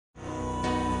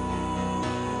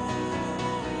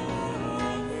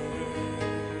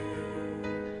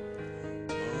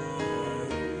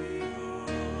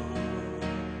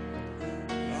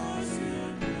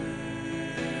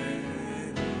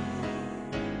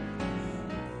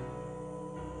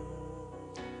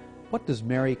What does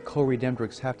Mary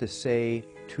Co-Redemptrix have to say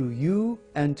to you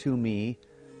and to me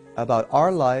about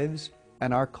our lives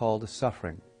and our call to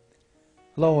suffering?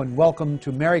 Hello and welcome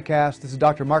to MaryCast. This is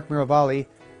Dr. Mark Miravalle,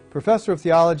 Professor of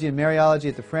Theology and Mariology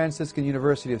at the Franciscan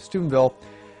University of Steubenville.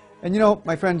 And you know,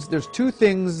 my friends, there's two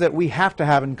things that we have to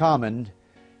have in common,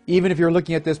 even if you're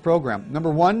looking at this program.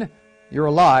 Number one, you're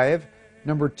alive.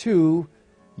 Number two,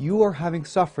 you are having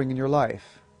suffering in your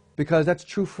life, because that's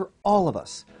true for all of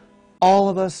us. All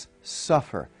of us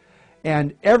suffer.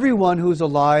 And everyone who's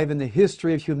alive in the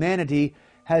history of humanity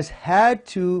has had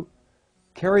to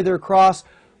carry their cross,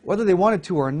 whether they wanted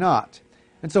to or not.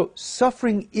 And so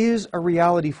suffering is a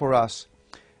reality for us.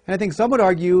 And I think some would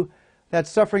argue that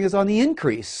suffering is on the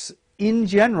increase in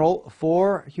general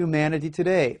for humanity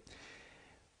today.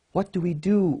 What do we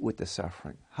do with the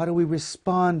suffering? How do we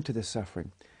respond to the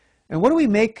suffering? And what do we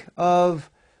make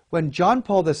of when John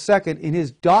Paul II, in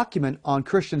his document on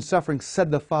Christian suffering,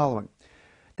 said the following,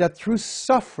 that through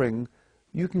suffering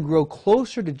you can grow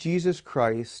closer to Jesus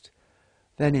Christ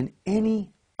than in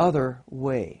any other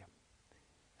way.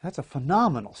 That's a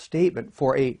phenomenal statement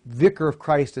for a vicar of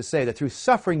Christ to say, that through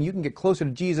suffering you can get closer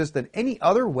to Jesus than any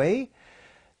other way.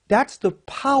 That's the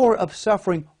power of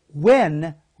suffering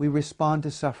when we respond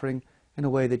to suffering in a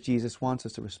way that Jesus wants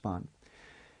us to respond.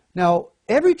 Now,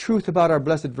 every truth about our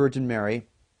Blessed Virgin Mary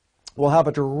will have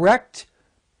a direct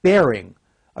bearing,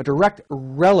 a direct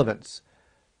relevance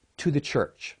to the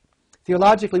Church.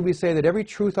 Theologically, we say that every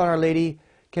truth on Our Lady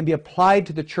can be applied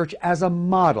to the Church as a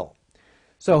model.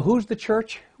 So who's the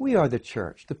Church? We are the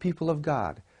Church, the people of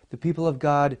God. The people of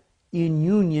God in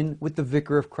union with the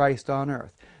Vicar of Christ on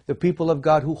earth. The people of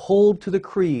God who hold to the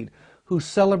creed, who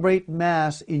celebrate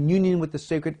Mass in union with the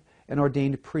sacred and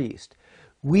ordained priest.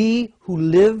 We who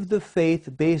live the faith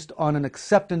based on an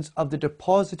acceptance of the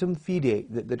depositum fidei,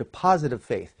 the deposit of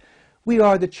faith. We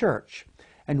are the Church.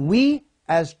 And we,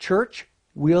 as Church,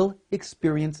 will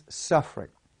experience suffering.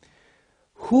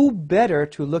 Who better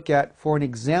to look at for an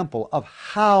example of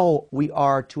how we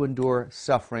are to endure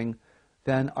suffering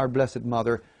than our Blessed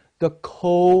Mother, the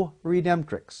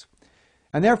Co-Redemptrix?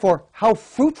 And therefore, how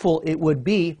fruitful it would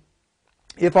be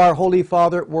if our Holy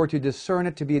Father were to discern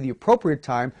it to be the appropriate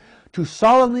time to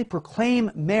solemnly proclaim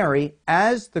Mary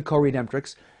as the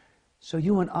Co-Redemptrix, so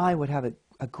you and I would have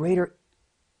a greater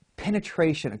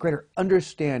penetration, a greater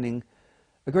understanding,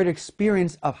 a greater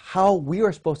experience of how we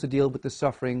are supposed to deal with the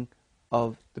suffering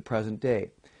of the present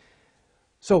day.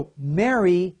 So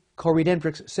Mary,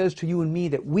 Co-Redemptrix, says to you and me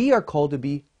that we are called to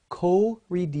be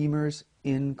co-redeemers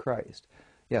in Christ.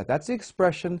 Yeah, that's the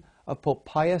expression of Pope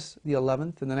Pius XI in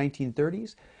the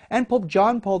 1930s, and Pope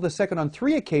John Paul II on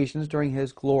 3 occasions during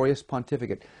his glorious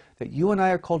pontificate, that you and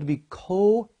I are called to be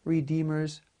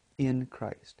co-redeemers in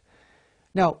Christ.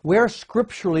 Now, where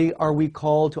scripturally are we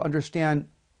called to understand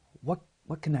what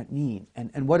can that mean,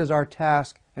 and what is our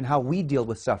task and how we deal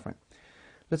with suffering?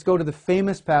 Let's go to the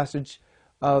famous passage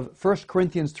of 1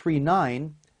 Corinthians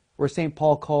 3:9, where St.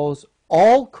 Paul calls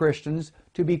all Christians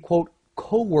to be, quote,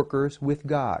 co-workers with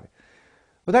God.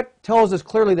 Well, that tells us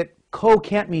clearly that co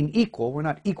can't mean equal. We're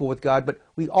not equal with God, but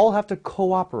we all have to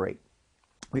cooperate.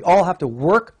 We all have to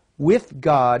work with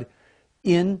God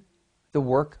in the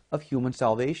work of human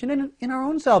salvation and in our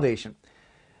own salvation.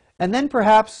 And then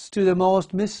perhaps to the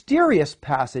most mysterious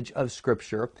passage of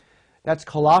Scripture, that's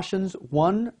Colossians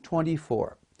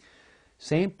 1:24.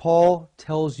 St. Paul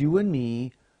tells you and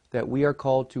me that we are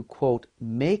called to, quote,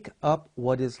 make up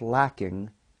what is lacking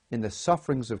in the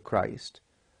sufferings of Christ,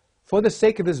 for the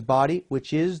sake of his body,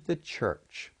 which is the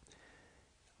Church.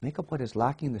 Make up what is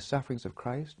lacking in the sufferings of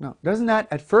Christ? Now, doesn't that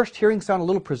at first hearing sound a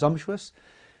little presumptuous?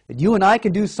 That you and I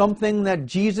can do something that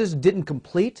Jesus didn't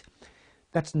complete?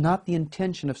 That's not the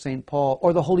intention of St. Paul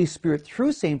or the Holy Spirit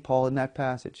through St. Paul in that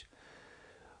passage.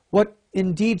 What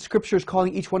indeed Scripture is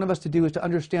calling each one of us to do is to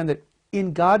understand that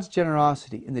in God's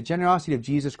generosity, in the generosity of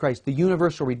Jesus Christ, the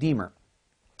universal Redeemer,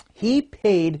 He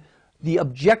paid the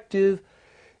objective,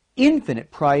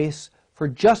 infinite price for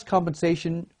just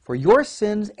compensation for your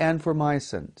sins and for my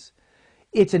sins.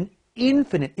 It's an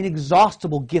infinite,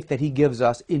 inexhaustible gift that He gives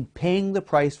us in paying the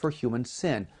price for human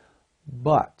sin.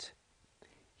 But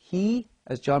He,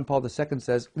 as John Paul II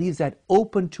says, leaves that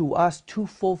open to us to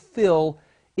fulfill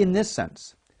in this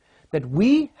sense, that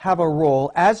we have a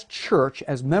role as Church,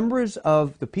 as members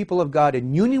of the people of God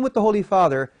in union with the Holy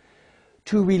Father,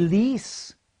 to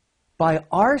release by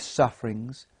our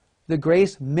sufferings the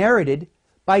grace merited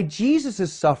by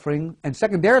Jesus' suffering, and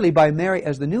secondarily by Mary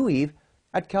as the new Eve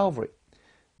at Calvary.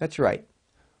 That's right.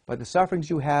 By the sufferings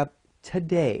you have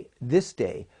today, this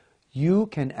day, you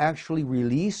can actually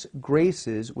release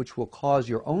graces which will cause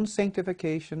your own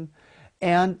sanctification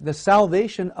and the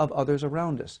salvation of others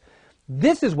around us.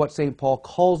 This is what St. Paul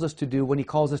calls us to do when he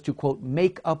calls us to, quote,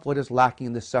 make up what is lacking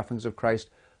in the sufferings of Christ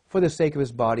for the sake of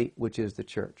his body, which is the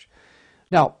church.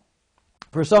 Now,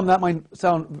 for some that might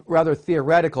sound rather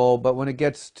theoretical, but when it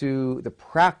gets to the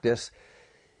practice,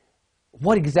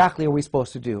 what exactly are we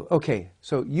supposed to do? Okay,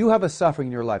 so you have a suffering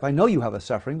in your life. I know you have a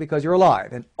suffering because you're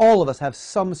alive, and all of us have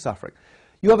some suffering.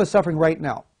 You have a suffering right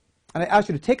now. And I ask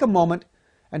you to take a moment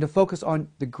and to focus on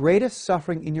the greatest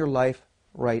suffering in your life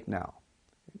right now.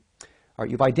 All right,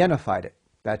 you've identified it.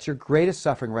 That's your greatest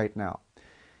suffering right now.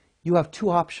 You have two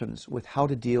options with how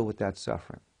to deal with that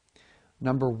suffering.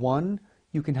 Number one,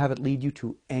 you can have it lead you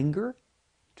to anger,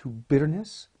 to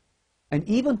bitterness, and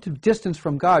even to distance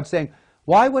from God, saying,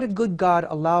 why would a good God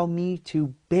allow me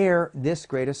to bear this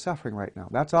greatest suffering right now?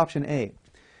 That's option A.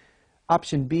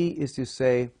 Option B is to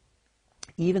say,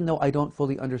 even though I don't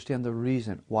fully understand the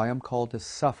reason why I'm called to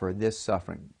suffer this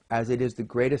suffering, as it is the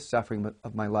greatest suffering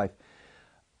of my life,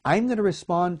 I'm going to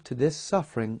respond to this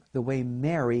suffering the way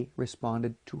Mary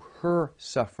responded to her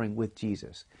suffering with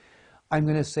Jesus. I'm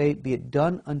going to say, be it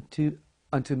done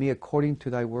unto me according to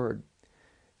thy word.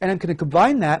 And I'm going to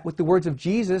combine that with the words of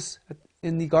Jesus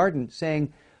in the garden,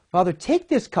 saying, Father, take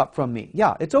this cup from me.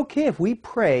 Yeah, it's okay if we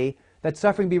pray that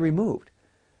suffering be removed.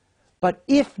 But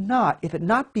if not, if it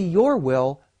not be your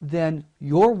will, then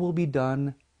your will be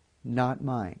done, not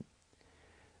mine.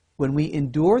 When we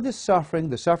endure the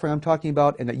suffering I'm talking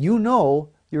about, and that you know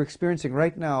you're experiencing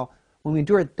right now, when we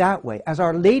endure it that way, as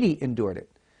Our Lady endured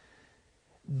it,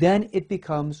 then it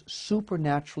becomes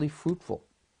supernaturally fruitful.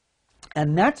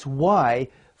 And that's why,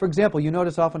 for example, you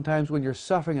notice oftentimes when you're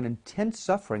suffering an intense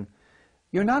suffering,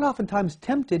 you're not oftentimes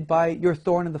tempted by your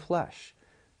thorn in the flesh,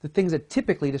 the things that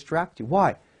typically distract you.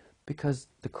 Why? Because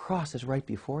the cross is right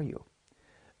before you.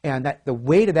 And that the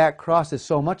weight of that cross is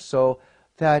so much so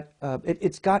that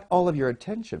it's got all of your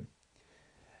attention.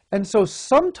 And so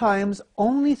sometimes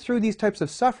only through these types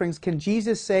of sufferings can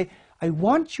Jesus say, I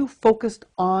want you focused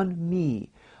on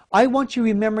me. I want you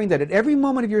remembering that at every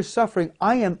moment of your suffering,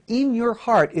 I am in your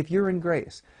heart if you're in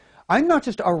grace. I'm not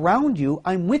just around you,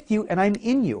 I'm with you and I'm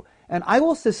in you. And I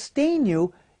will sustain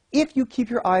you if you keep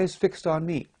your eyes fixed on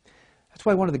me. That's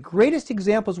why one of the greatest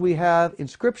examples we have in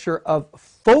Scripture of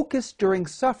focus during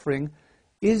suffering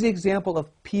is the example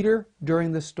of Peter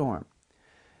during the storm.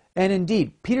 And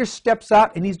indeed, Peter steps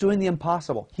out and he's doing the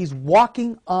impossible. He's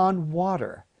walking on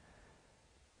water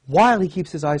while he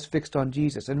keeps his eyes fixed on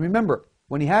Jesus. And remember,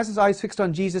 when he has his eyes fixed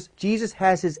on Jesus, Jesus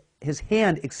has his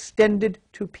hand extended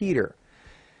to Peter.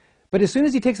 But as soon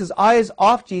as he takes his eyes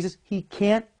off Jesus, he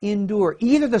can't endure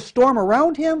either the storm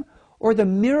around him or the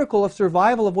miracle of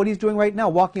survival of what he's doing right now,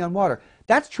 walking on water.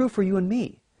 That's true for you and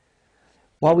me.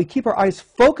 While we keep our eyes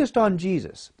focused on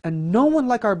Jesus, and no one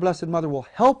like our Blessed Mother will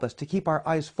help us to keep our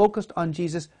eyes focused on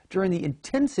Jesus during the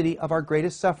intensity of our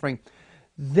greatest suffering,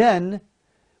 then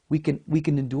we can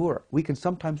endure. We can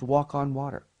sometimes walk on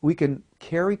water. We can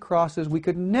carry crosses we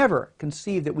could never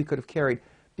conceive that we could have carried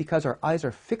because our eyes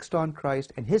are fixed on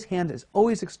Christ and His hand is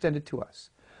always extended to us.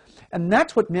 And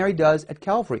that's what Mary does at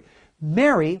Calvary.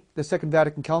 Mary, the Second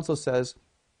Vatican Council says,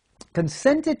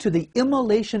 consented to the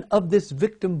immolation of this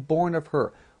victim born of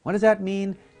her. What does that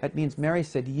mean? That means Mary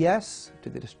said yes to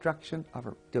the destruction of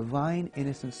her divine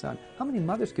innocent Son. How many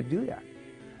mothers could do that?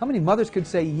 How many mothers could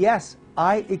say, yes,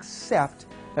 I accept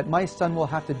that my son will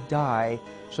have to die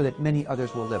so that many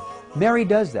others will live? Mary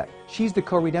does that. She's the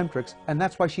co-redemptrix, and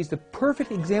that's why she's the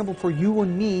perfect example for you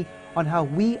and me on how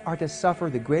we are to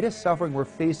suffer the greatest suffering we're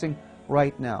facing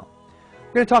right now.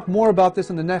 We're going to talk more about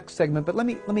this in the next segment, but let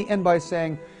me end by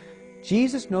saying,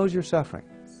 Jesus knows your suffering.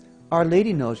 Our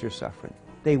Lady knows your suffering.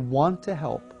 They want to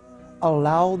help.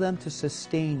 Allow them to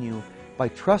sustain you by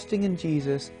trusting in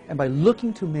Jesus and by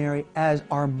looking to Mary as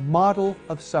our model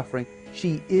of suffering.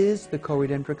 She is the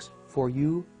co-redemptrix for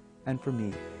you and for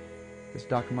me. This is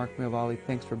Dr. Mark Miravalle.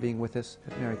 Thanks for being with us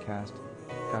at MaryCast.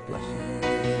 God bless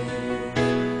you.